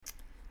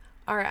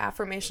Our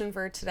affirmation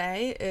for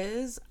today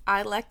is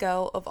I let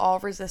go of all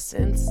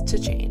resistance to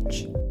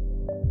change.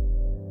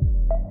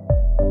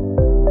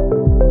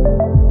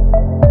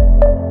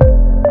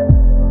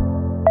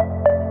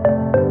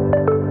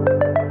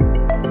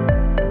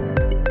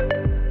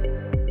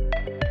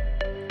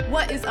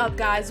 What is up,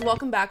 guys?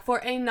 Welcome back for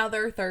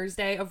another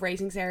Thursday of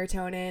Raising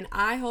Serotonin.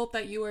 I hope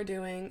that you are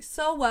doing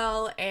so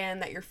well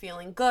and that you're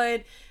feeling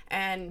good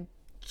and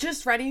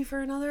just ready for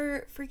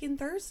another freaking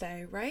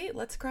Thursday, right?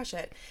 Let's crush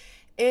it.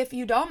 If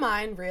you don't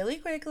mind, really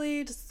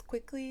quickly, just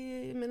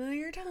quickly, a minute of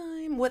your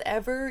time,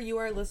 whatever you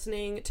are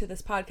listening to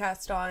this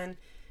podcast on,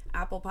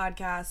 Apple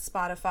Podcasts,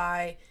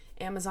 Spotify,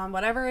 Amazon,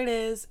 whatever it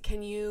is,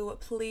 can you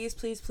please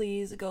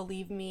go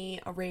leave me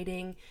a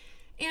rating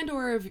and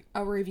or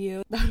a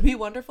review? That would be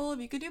wonderful if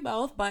you could do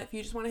both, but if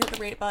you just want to hit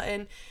the rate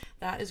button,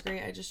 that is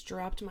great. I just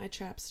dropped my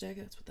chapstick.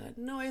 That's what that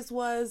noise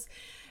was.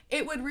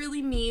 It would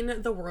really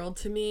mean the world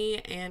to me,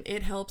 and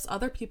it helps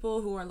other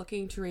people who are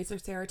looking to raise their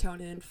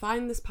serotonin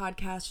find this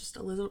podcast just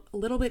a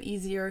little bit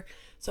easier.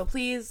 So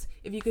please,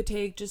 if you could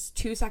take just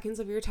 2 seconds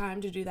of your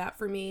time to do that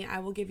for me, I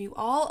will give you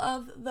all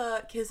of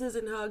the kisses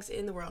and hugs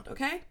in the world,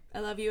 okay? I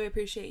love you. I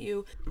appreciate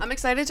you. I'm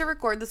excited to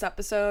record this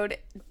episode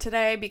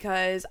today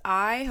because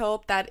I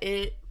hope that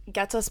it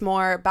gets us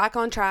more back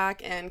on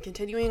track and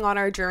continuing on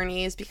our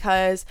journeys,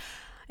 because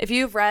if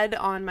you've read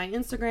on my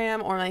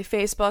Instagram or my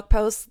Facebook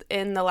posts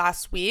in the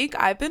last week,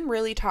 I've been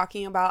really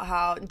talking about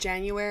how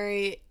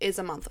January is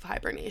a month of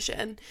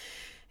hibernation.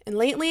 And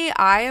lately,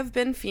 I have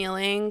been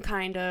feeling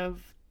kind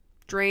of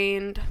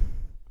drained,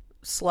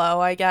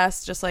 slow, I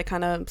guess, just like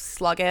kind of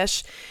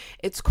sluggish.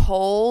 It's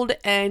cold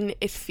and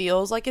it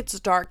feels like it's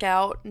dark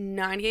out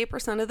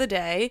 98% of the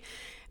day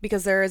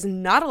because there is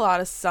not a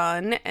lot of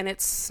sun, and it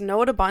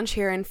snowed a bunch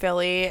here in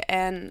Philly,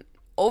 and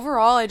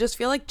overall, I just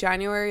feel like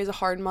January is a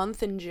hard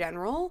month in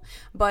general,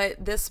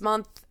 but this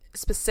month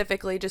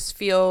specifically just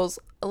feels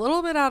a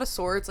little bit out of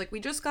sorts. Like, we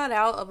just got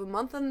out of a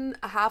month and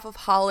a half of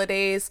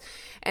holidays,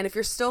 and if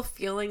you're still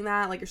feeling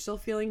that, like you're still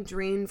feeling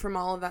drained from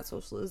all of that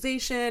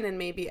socialization and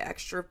maybe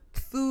extra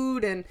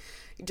food and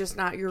just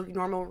not your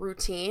normal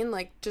routine,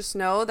 like just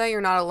know that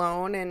you're not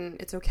alone and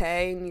it's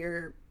okay and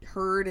you're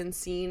heard and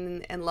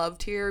seen and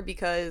loved here,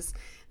 because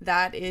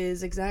that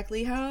is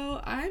exactly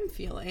how I'm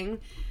feeling.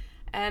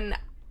 And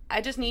I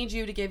just need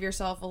you to give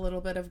yourself a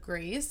little bit of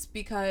grace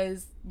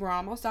because we're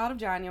almost out of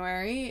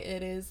January.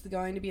 It is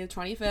going to be the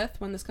 25th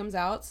when this comes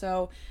out,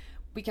 so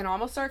we can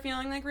almost start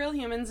feeling like real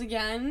humans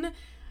again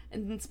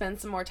and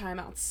spend some more time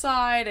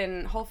outside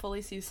and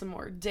hopefully see some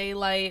more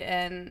daylight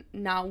and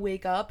not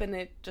wake up and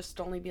it just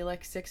only be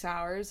like 6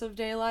 hours of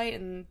daylight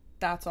and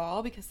that's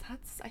all, because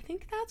I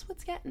think that's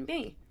what's getting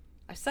me.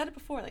 I've said it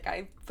before, like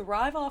I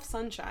thrive off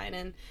sunshine,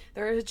 and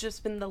there has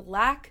just been the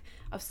lack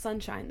of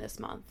sunshine this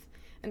month.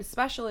 And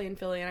especially in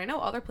Philly, and I know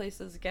other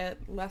places get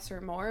less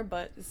or more,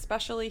 but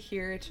especially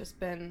here, it's just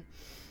been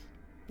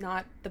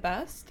not the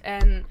best.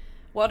 And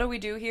what do we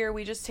do here?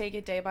 We just take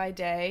it day by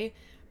day,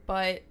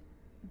 but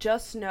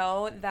just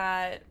know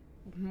that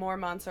more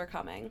months are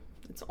coming.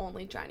 It's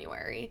only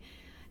January.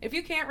 If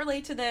you can't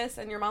relate to this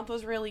and your month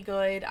was really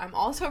good, I'm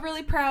also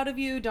really proud of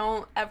you.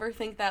 Don't ever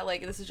think that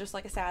like this is just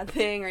like a sad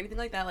thing or anything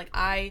like that. Like,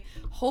 I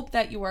hope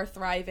that you are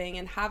thriving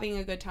and having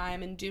a good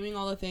time and doing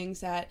all the things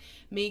that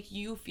make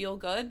you feel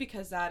good,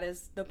 because that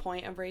is the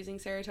point of raising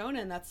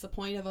serotonin. That's the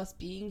point of us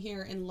being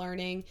here and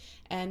learning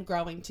and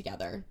growing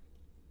together.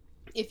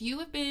 If you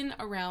have been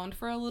around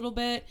for a little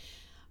bit,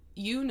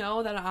 you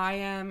know that I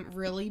am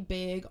really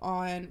big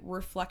on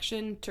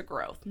reflection to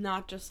growth,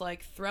 not just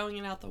like throwing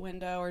it out the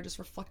window or just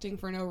reflecting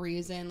for no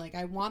reason. Like,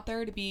 I want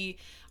there to be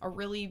a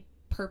really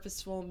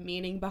purposeful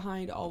meaning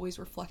behind always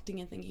reflecting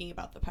and thinking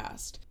about the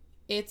past.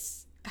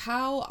 It's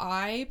how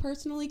I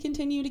personally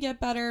continue to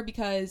get better,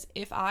 because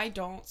if I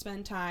don't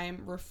spend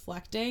time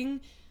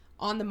reflecting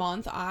on the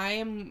month, I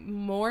am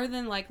more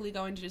than likely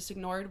going to just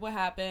ignore what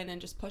happened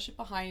and just push it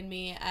behind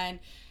me, and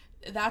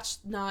that's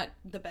not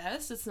the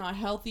best. It's not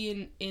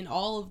healthy in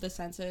all of the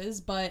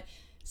senses, but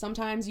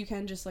sometimes you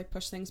can just like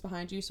push things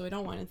behind you. So I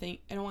don't want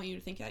you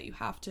to think that you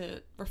have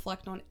to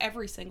reflect on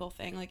every single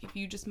thing. Like, if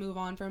you just move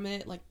on from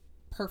it, like,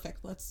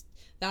 perfect.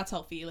 That's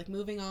healthy. Like,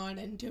 moving on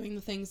and doing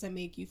the things that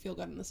make you feel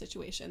good in the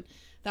situation.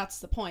 That's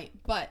the point.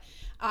 But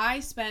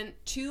I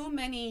spent too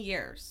many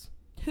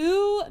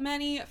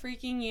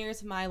freaking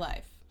years of my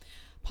life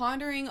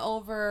pondering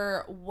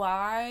over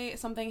why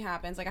something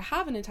happens. Like, I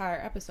have an entire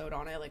episode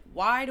on it. Like,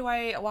 why?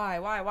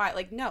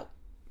 Like, no.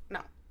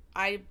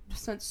 I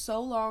spent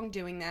so long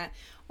doing that.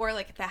 Or,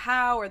 like, the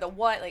how or the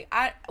what. Like,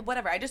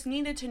 whatever. I just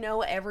needed to know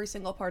every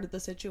single part of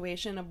the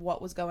situation of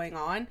what was going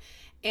on.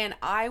 And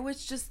I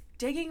was just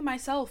digging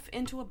myself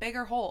into a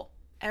bigger hole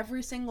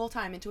every single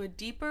time, into a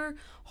deeper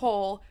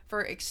hole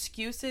for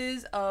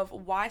excuses of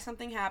why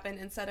something happened,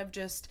 instead of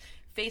just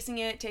facing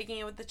it, taking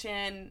it with the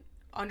chin,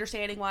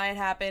 understanding why it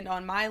happened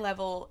on my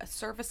level, a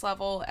surface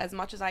level, as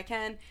much as I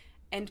can,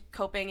 and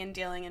coping and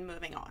dealing and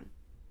moving on.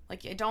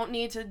 Like, I don't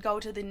need to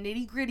go to the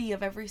nitty gritty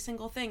of every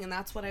single thing, and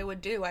that's what I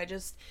would do. I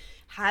just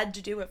had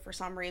to do it for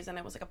some reason.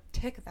 It was like a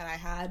tick that I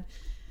had,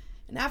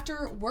 And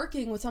after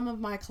working with some of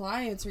my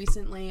clients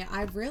recently,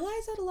 I've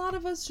realized that a lot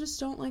of us just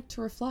don't like to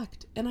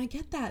reflect. And I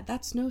get that.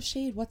 That's no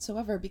shade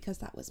whatsoever, because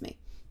that was me.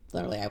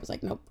 Literally, I was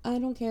like, nope, I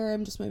don't care.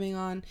 I'm just moving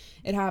on.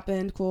 It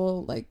happened.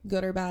 Cool. Like,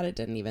 good or bad, it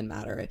didn't even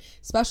matter.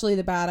 Especially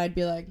the bad, I'd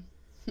be like,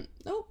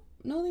 nope,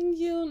 no thank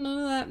you. None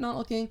of that. Not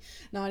looking.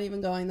 Not even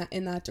going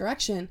in that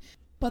direction.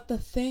 But the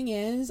thing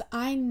is,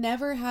 I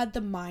never had the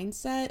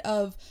mindset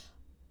of,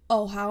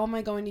 oh, how am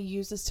I going to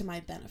use this to my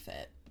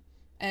benefit?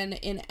 And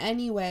in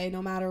any way,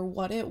 no matter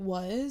what it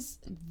was,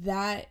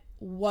 that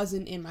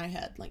wasn't in my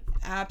head. Like,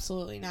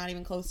 absolutely not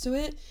even close to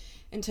it,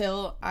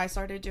 until I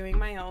started doing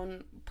my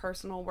own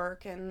personal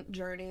work and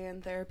journey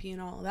and therapy and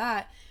all of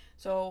that.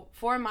 So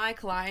for my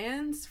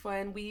clients,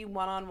 when we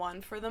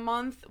one-on-one for the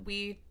month,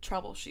 we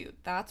troubleshoot.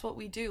 That's what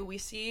we do. We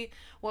see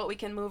what we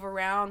can move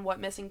around, what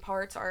missing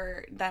parts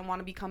are that want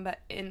to become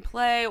in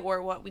play,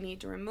 or what we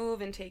need to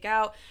remove and take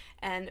out,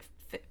 and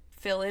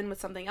fill in with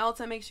something else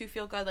that makes you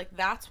feel good. Like,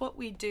 that's what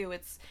we do.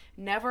 It's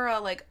never a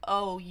like,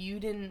 oh, you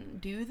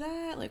didn't do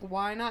that, like,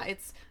 why not?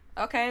 It's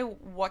okay,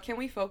 what can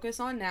we focus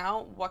on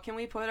now? What can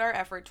we put our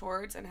effort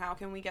towards, and how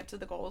can we get to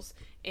the goals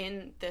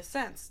in this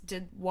sense?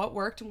 Did what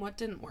worked and what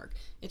didn't work?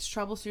 It's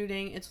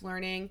troubleshooting. It's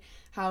learning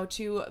how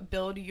to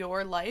build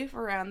your life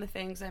around the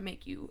things that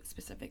make you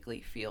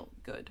specifically feel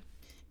good.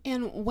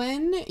 And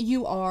when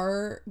you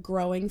are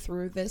growing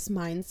through this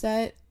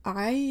mindset,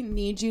 I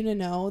need you to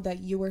know that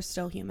you are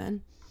still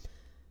human.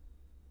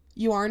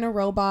 You aren't a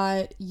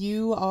robot.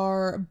 You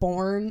are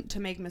born to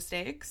make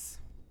mistakes.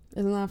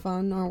 Isn't that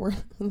fun? Or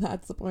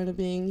that's the point of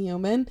being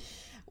human.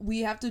 We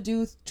have to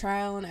do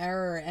trial and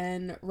error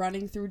and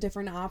running through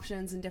different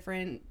options and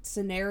different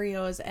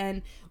scenarios.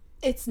 And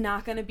it's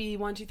not going to be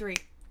 1, 2, 3.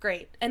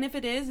 Great. And if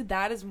it is,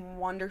 that is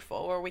wonderful.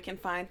 Or we can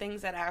find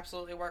things that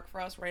absolutely work for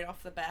us right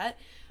off the bat.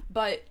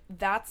 But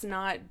that's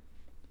not,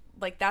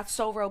 like, that's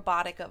so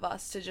robotic of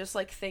us to just,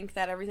 like, think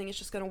that everything is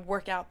just going to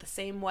work out the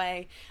same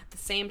way, at the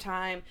same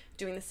time,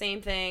 doing the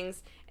same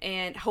things,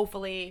 and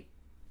hopefully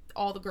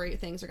all the great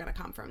things are going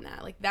to come from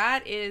that. Like,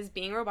 that is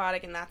being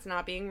robotic, and that's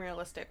not being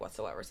realistic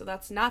whatsoever. So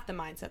that's not the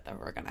mindset that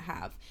we're going to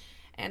have.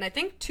 And I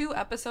think 2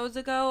 episodes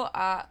ago,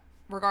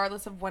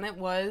 regardless of when it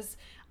was,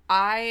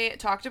 I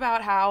talked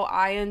about how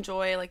I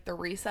enjoy, like, the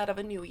reset of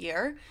a new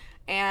year.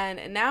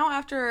 And now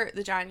after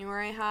the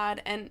January I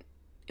had, and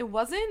it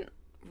wasn't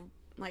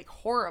like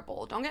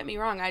horrible, don't get me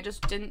wrong, I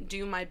just didn't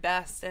do my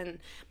best, and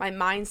my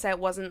mindset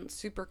wasn't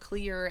super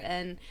clear,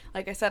 and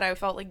like I said, I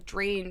felt like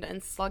drained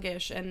and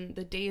sluggish, and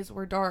the days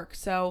were dark.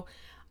 So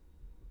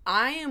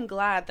I am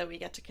glad that we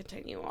get to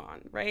continue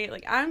on, right?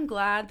 Like, I'm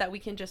glad that we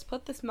can just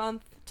put this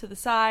month to the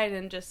side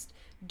and just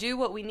do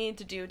what we need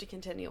to do to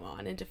continue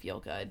on and to feel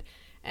good.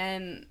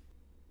 And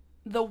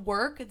the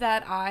work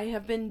that I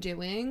have been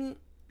doing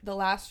the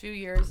last few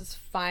years is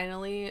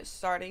finally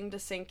starting to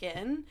sink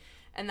in.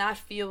 And that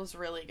feels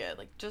really good.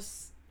 Like,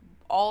 just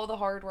all the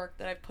hard work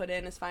that I've put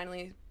in is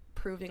finally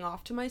proving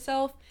off to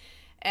myself.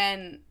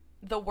 And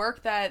the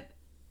work that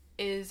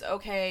is,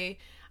 okay,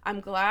 I'm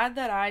glad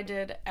that I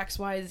did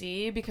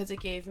XYZ because it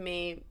gave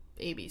me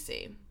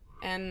ABC.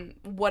 And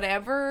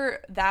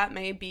whatever that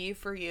may be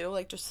for you,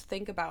 like, just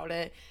think about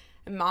it.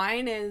 And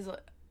mine is,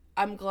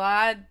 I'm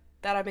glad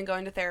that I've been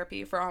going to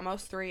therapy for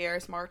almost 3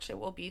 years. March, it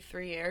will be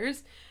 3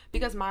 years.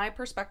 Because my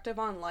perspective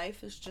on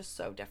life is just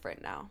so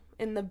different now,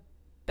 in the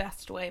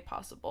best way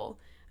possible,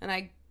 and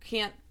I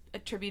can't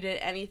attribute it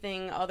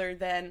anything other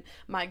than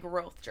my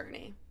growth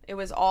journey. It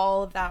was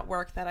all of that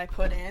work that I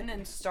put in,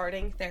 and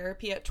starting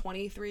therapy at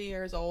 23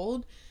 years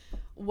old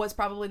was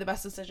probably the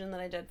best decision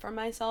that I did for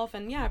myself.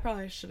 And yeah, I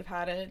probably should have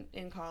had it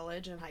in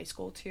college and high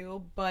school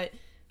too, but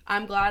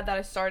I'm glad that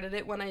I started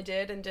it when I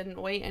did and didn't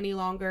wait any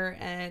longer.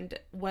 And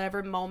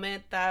whatever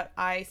moment that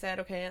I said,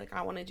 okay, like,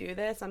 I want to do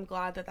this, I'm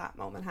glad that that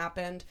moment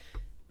happened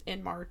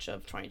in March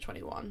of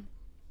 2021.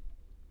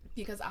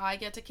 Because I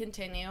get to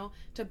continue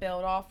to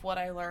build off what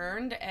I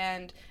learned,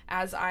 and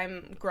as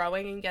I'm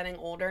growing and getting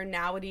older,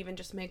 now it even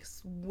just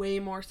makes way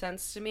more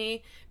sense to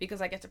me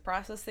because I get to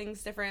process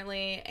things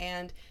differently,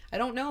 and I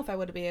don't know if I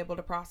would be able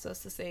to process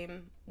the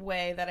same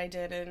way that I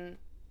did in,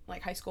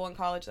 like, high school and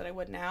college that I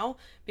would now,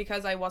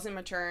 because I wasn't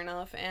mature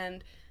enough,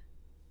 and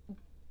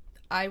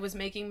I was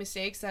making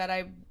mistakes that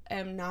I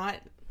am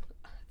not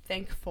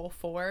thankful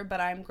for,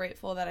 but I'm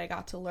grateful that I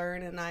got to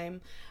learn, and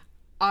I'm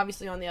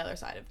obviously on the other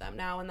side of them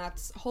now. And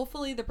that's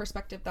hopefully the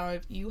perspective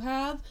that you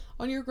have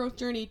on your growth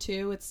journey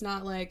too. It's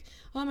not like,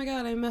 oh my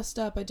god, I messed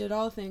up, I did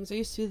all the things, I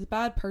used to be the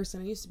bad person,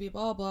 I used to be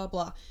blah blah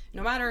blah.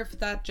 No matter if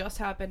that just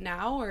happened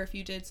now, or if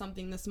you did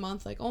something this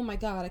month, like, oh my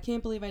god, I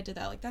can't believe I did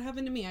that. Like, that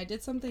happened to me. I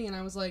did something and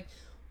I was like,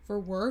 for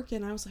work,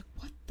 and I was like,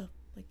 what the,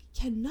 like,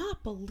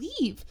 cannot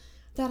believe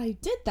that I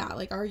did that.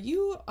 Like, are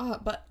you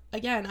but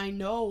again, I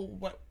know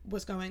what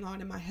was going on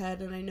in my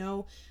head, and I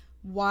know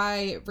why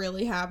it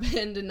really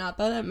happened, and not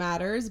that it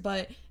matters,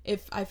 but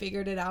if I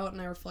figured it out and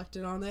I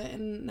reflected on it,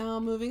 and now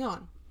I'm moving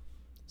on.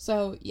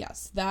 So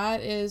yes, that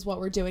is what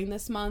we're doing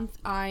this month.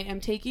 I am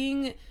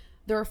taking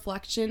the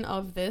reflection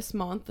of this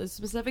month, the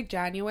specific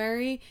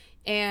January,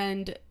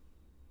 and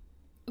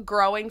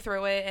growing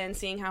through it and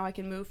seeing how I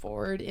can move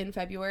forward in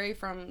February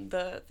from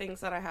the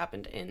things that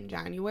happened in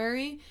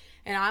January.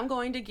 And I'm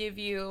going to give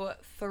you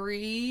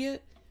 3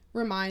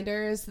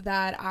 reminders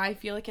that I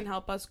feel like can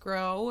help us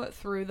grow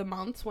through the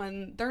months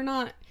when they're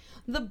not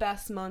the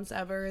best months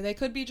ever. They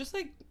could be just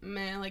like,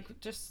 man, like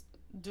just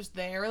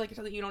there. Like,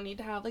 you don't need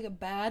to have like a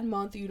bad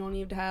month. You don't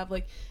need to have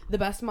like the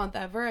best month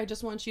ever. I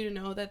just want you to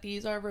know that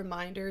these are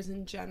reminders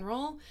in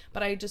general,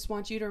 but I just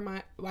want you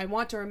to I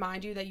want to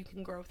remind you that you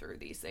can grow through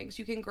these things.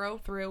 You can grow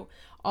through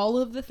all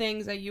of the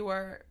things that you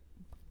are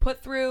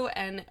put through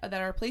and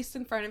that are placed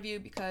in front of you,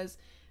 because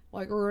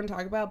like we're going to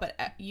talk about,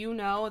 but you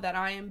know that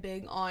I am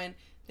big on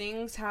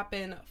things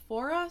happen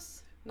for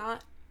us,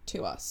 not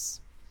to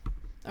us.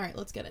 All right,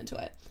 let's get into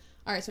it.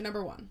 All right, so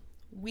number 1.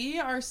 We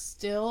are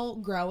still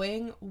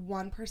growing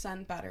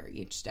 1% better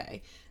each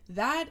day.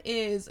 That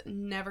is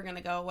never going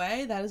to go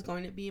away. That is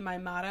going to be my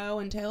motto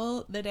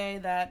until the day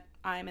that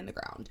I'm in the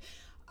ground.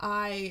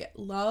 I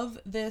love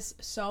this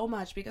so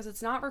much because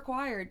it's not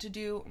required to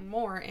do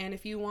more. And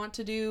if you want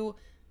to do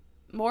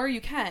more, you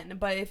can.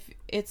 But if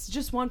it's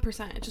just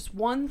 1%, just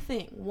one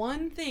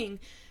thing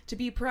to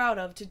be proud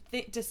of,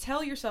 to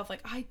tell yourself,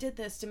 like, I did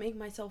this to make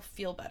myself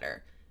feel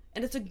better.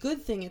 And it's a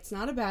good thing. It's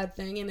not a bad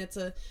thing. And it's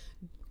the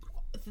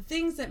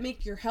things that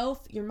make your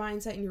health, your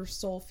mindset, and your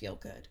soul feel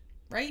good,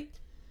 right?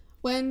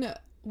 When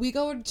we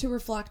go to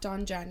reflect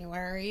on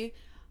January,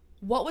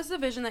 what was the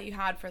vision that you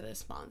had for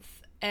this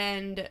month?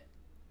 And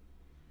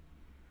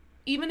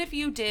even if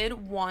you did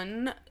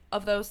one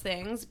of those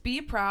things, be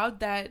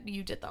proud that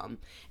you did them.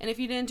 And if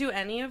you didn't do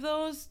any of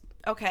those,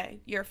 okay,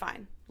 you're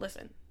fine.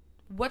 Listen,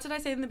 what did I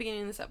say in the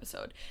beginning of this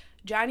episode?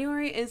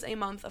 January is a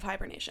month of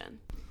hibernation.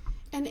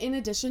 And in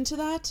addition to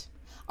that,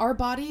 our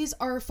bodies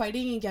are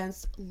fighting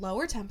against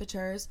lower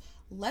temperatures,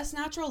 less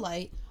natural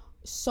light,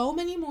 so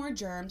many more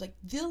germs. Like,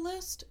 the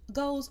list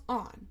goes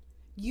on.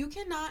 You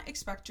cannot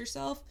expect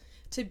yourself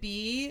to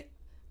be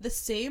the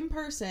same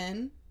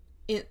person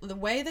in the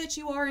way that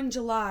you are in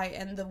July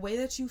and the way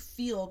that you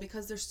feel,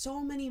 because there's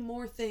so many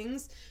more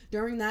things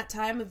during that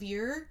time of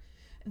year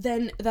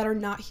that are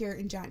not here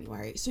in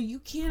January. So you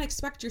can't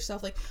expect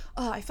yourself like,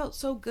 oh, I felt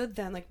so good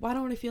then. Like, why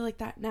don't I feel like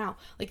that now?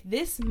 Like,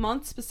 this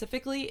month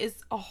specifically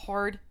is a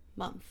hard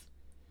month.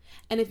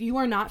 And if you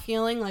are not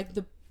feeling like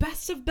the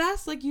best of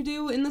best like you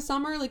do in the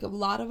summer, like a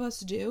lot of us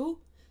do,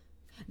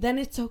 then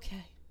it's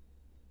okay.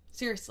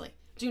 Seriously,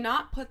 do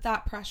not put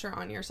that pressure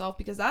on yourself,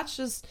 because that's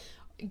just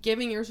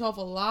giving yourself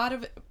a lot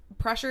of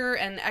pressure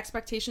and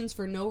expectations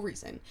for no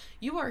reason.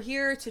 You are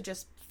here to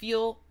just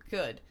feel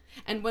good.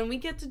 And when we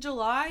get to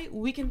July,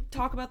 we can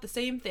talk about the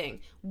same thing.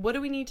 What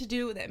do we need to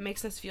do that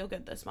makes us feel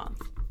good this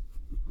month?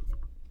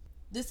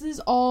 This is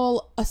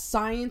all a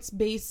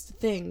science-based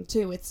thing,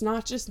 too. It's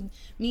not just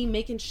me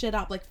making shit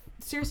up. Like,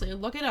 seriously,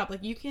 look it up.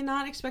 Like, you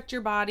cannot expect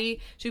your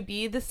body to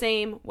be the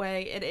same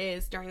way it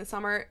is during the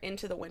summer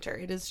into the winter.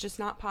 It is just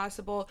not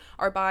possible.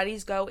 Our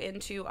bodies go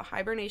into a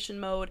hibernation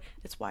mode.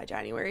 It's why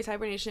January is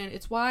hibernation.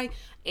 It's why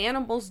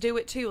animals do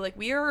it, too. Like,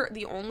 we are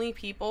the only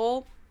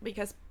people,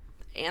 because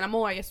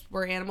I guess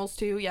we're animals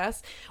too,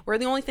 yes, we're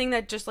the only thing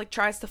that just like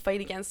tries to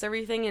fight against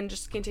everything and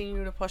just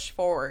continue to push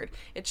forward.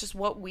 It's just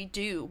what we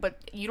do.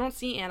 But you don't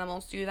see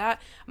animals do that.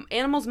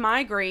 Animals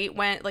migrate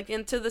like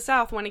into the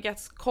south when it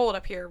gets cold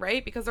up here,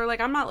 right? Because they're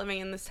like, I'm not living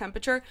in this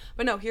temperature.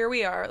 But no, here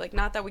we are. Like,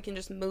 not that we can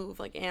just move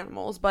like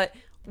animals, but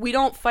we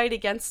don't fight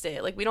against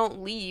it. Like, we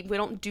don't leave, we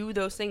don't do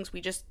those things.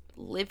 We just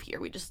live here.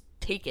 We just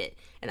take it.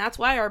 And that's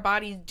why our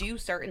bodies do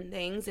certain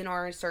things and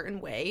are a certain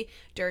way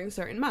during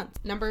certain months.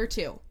 Number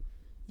 2.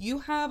 You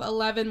have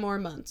 11 more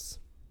months.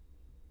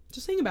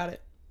 Just think about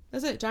it.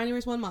 That's it.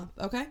 January's 1 month,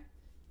 okay?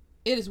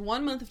 It is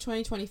 1 month of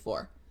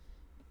 2024.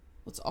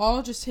 Let's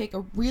all just take a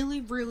really,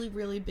 really,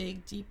 really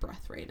big deep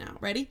breath right now.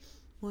 Ready?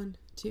 1,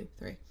 2,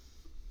 3.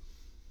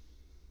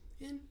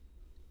 In.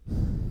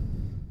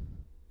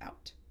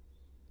 Out.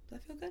 Does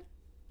that feel good?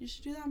 You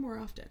should do that more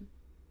often.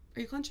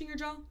 Are you clenching your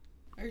jaw?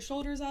 Are your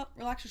shoulders up?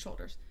 Relax your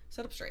shoulders.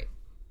 Sit up straight.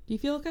 Do you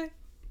feel okay?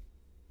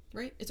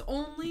 Right? It's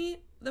only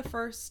the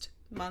first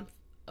month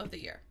of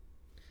the year.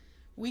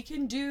 We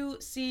can do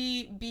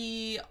C,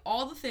 B,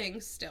 all the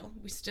things still.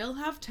 We still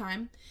have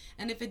time.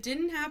 And if it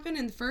didn't happen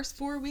in the first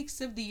 4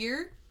 weeks of the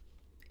year,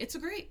 it's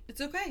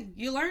okay.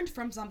 You learned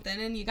from something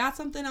and you got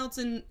something else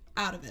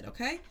out of it,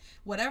 okay?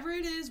 Whatever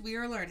it is, we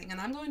are learning. And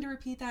I'm going to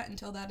repeat that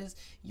until that is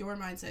your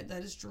mindset,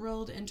 that is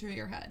drilled into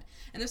your head.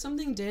 And if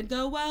something did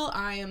go well,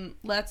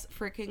 let's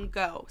freaking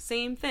go.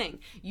 Same thing.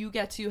 You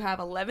get to have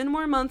 11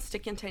 more months to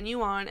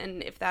continue on.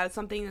 And if that is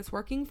something that's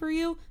working for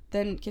you,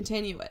 then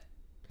continue it.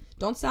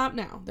 Don't stop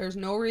now. There's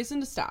no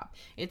reason to stop.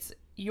 It's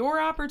your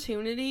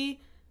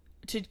opportunity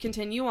to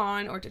continue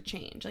on or to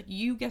change. Like,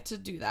 you get to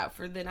do that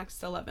for the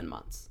next 11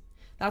 months.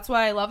 That's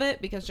why I love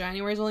it, because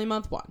January is only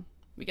month 1.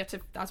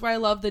 That's why I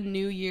love the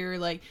new year,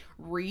 like,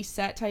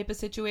 reset type of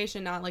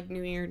situation. Not like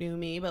new year, new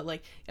me, but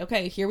like,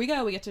 okay, here we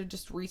go. We get to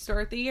just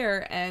restart the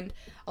year. And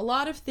a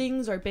lot of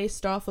things are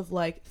based off of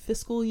like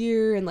fiscal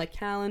year and like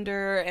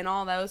calendar and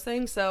all those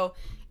things. So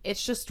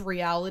it's just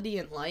reality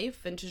in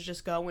life, and to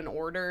just go in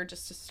order,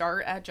 just to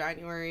start at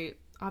January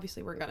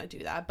obviously we're going to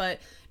do that, but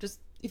just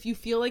if you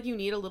feel like you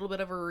need a little bit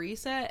of a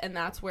reset and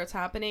that's where it's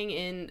happening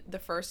in the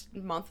first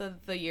month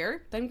of the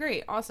year, then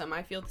great, awesome.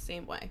 I feel the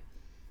same way.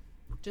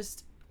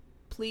 Just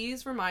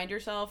please remind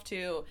yourself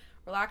to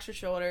relax your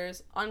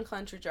shoulders,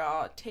 unclench your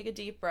jaw, take a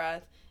deep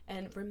breath,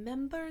 and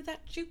remember that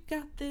you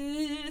got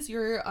this.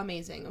 You're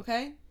amazing,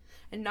 okay?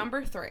 And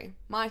number 3,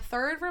 my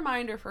third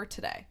reminder for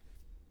today.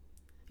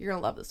 You're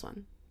gonna love this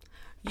one.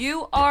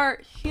 You are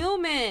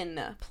human.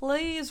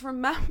 Please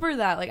remember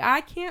that. Like, I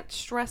can't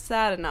stress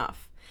that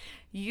enough.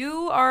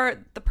 You are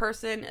the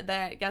person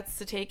that gets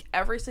to take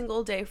every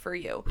single day for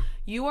you.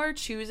 You are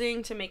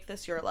choosing to make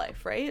this your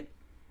life, right?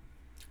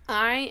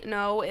 I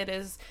know it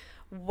is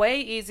way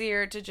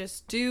easier to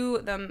just do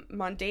the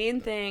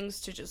mundane things,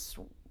 to just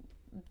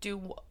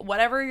do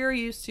whatever you're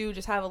used to,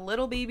 just have a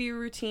little baby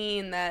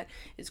routine that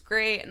is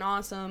great and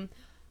awesome.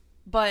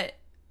 But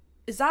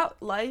is that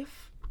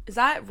life? Is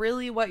that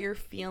really what you're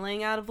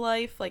feeling out of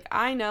life? Like,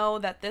 I know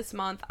that this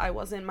month I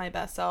wasn't my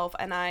best self,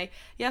 and I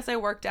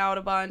worked out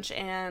a bunch,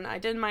 and I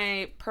did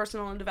my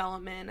personal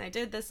development, I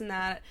did this and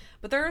that,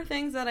 but there are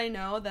things that I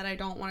know that I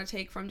don't want to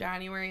take from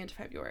January into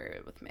February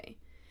with me.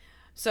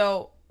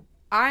 So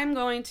I'm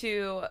going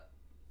to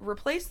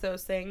replace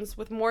those things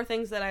with more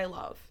things that I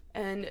love,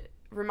 and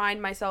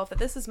remind myself that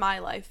this is my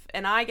life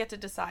and I get to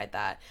decide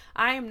that.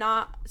 I am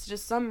not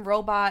just some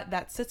robot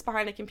that sits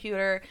behind a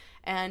computer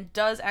and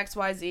does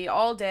XYZ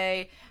all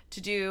day to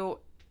do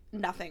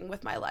nothing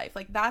with my life.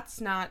 Like,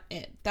 that's not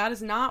it. That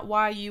is not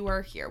why you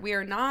are here. We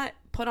are not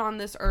put on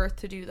this earth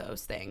to do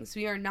those things.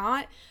 We are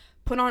not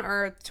put on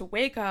earth to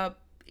wake up,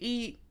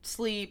 eat,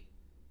 sleep,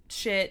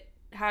 shit,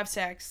 have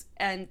sex,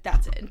 and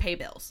that's it, and pay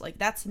bills. Like,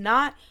 that's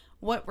not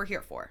what we're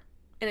here for.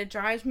 And it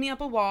drives me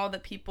up a wall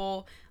that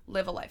people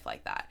live a life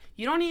like that.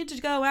 You don't need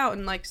to go out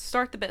and like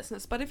start the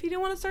business, but if you do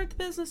want to start the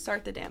business,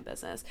 start the damn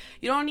business.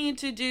 You don't need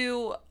to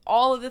do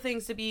all of the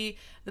things to be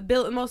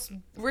the most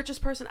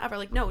richest person ever.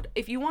 Like, no,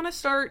 if you want to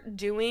start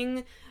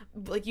doing,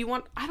 like, you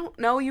want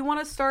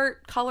to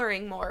start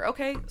coloring more,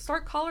 okay?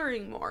 Start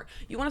coloring more.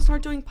 You want to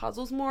start doing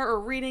puzzles more, or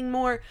reading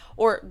more,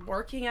 or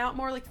working out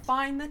more, like,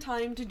 find the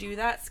time to do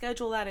that.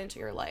 Schedule that into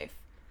your life,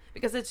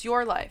 because it's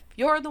your life.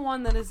 You're the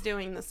one that is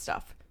doing this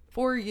stuff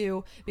for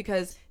you,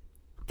 because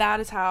that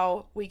is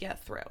how we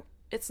get through.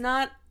 It's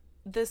not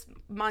this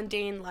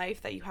mundane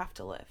life that you have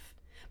to live.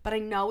 But I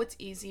know it's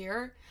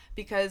easier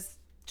because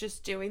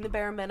just doing the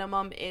bare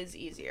minimum is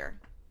easier.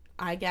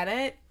 I get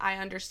it. I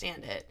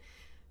understand it.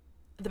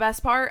 The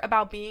best part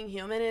about being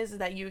human is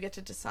that you get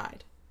to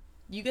decide.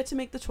 You get to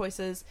make the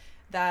choices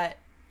that,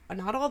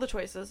 not all the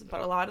choices,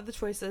 but a lot of the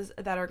choices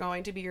that are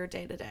going to be your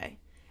day-to-day.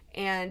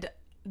 And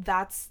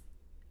that's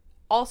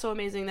also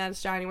amazing that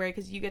it's January,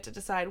 because you get to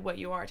decide what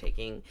you are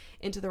taking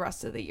into the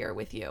rest of the year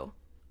with you.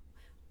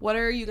 What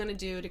are you going to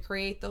do to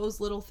create those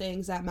little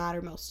things that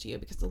matter most to you?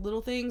 Because the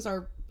little things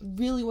are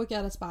really what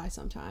get us by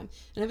sometime.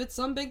 And if it's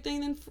some big thing,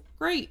 then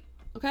great.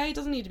 Okay? It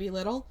doesn't need to be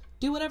little.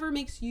 Do whatever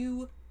makes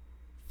you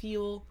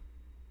feel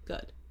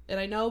good. And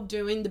I know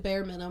doing the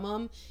bare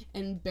minimum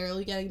and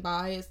barely getting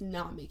by is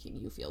not making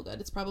you feel good.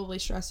 It's probably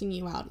stressing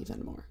you out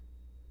even more.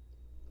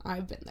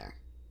 I've been there.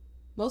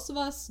 Most of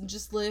us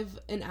just live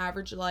an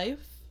average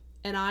life,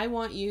 and I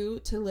want you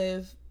to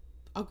live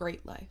a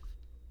great life.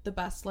 The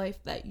best life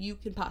that you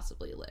can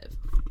possibly live.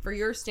 For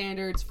your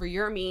standards, for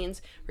your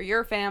means, for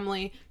your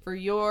family, for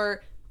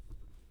your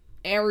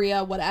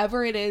area,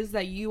 whatever it is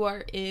that you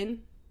are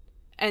in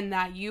and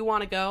that you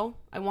want to go,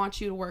 I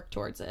want you to work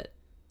towards it.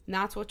 And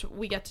that's what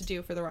we get to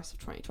do for the rest of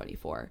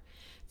 2024.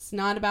 It's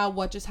not about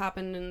what just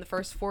happened in the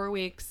first 4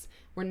 weeks.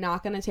 We're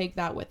not going to take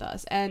that with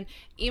us. And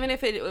even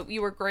if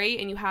you were great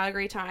and you had a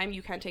great time,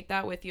 you can take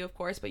that with you, of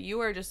course. But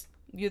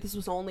this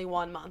was only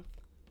 1 month.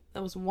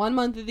 That was 1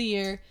 month of the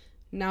year.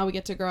 Now we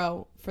get to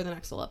grow for the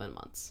next 11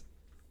 months.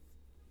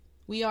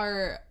 We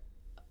are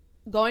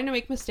going to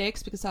make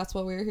mistakes because that's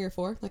what we're here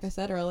for, like I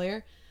said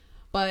earlier.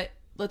 But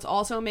let's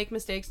also make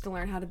mistakes to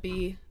learn how to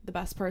be the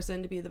best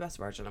person, to be the best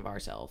version of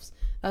ourselves.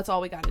 That's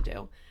all we got to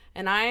do.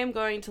 And I am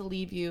going to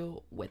leave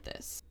you with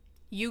this.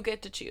 You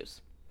get to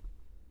choose.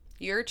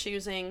 You're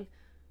choosing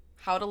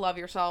how to love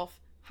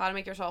yourself, how to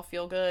make yourself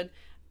feel good,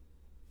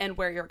 and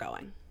where you're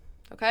going.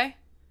 Okay?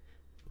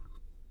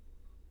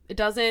 It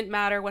doesn't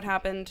matter what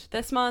happened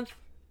this month,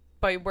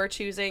 but we're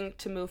choosing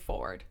to move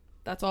forward.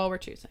 That's all we're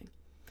choosing.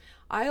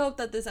 I hope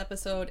that this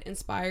episode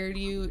inspired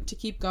you to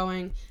keep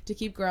going, to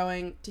keep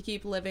growing, to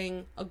keep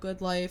living a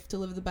good life, to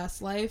live the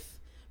best life,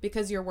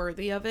 because you're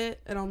worthy of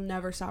it, and I'll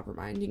never stop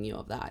reminding you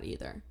of that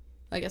either.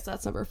 I guess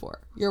that's number 4.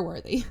 You're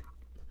worthy.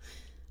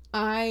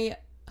 I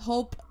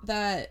hope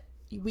that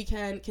we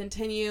can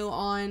continue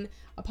on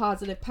a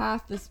positive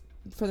path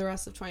for the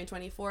rest of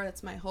 2024.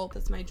 That's my hope.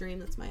 That's my dream.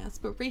 That's my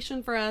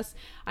aspiration for us.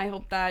 I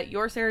hope that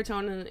your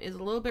serotonin is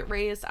a little bit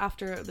raised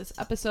after this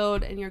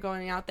episode and you're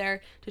going out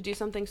there to do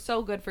something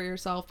so good for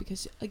yourself,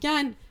 because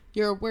again,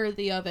 You're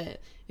worthy of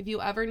it. If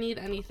you ever need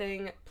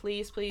anything,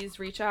 please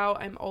reach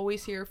out. I'm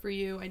always here for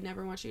you. I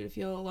never want you to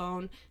feel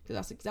alone, because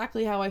that's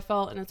exactly how I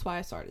felt, and it's why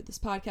I started this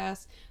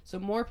podcast, so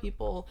more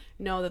people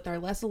know that they're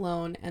less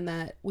alone and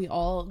that we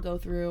all go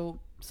through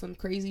some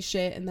crazy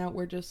shit and that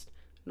we're just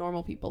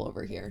normal people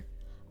over here.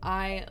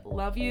 I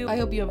love you. I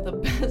hope you have the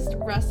best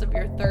rest of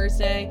your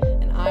Thursday,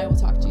 and I will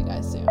talk to you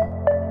guys soon.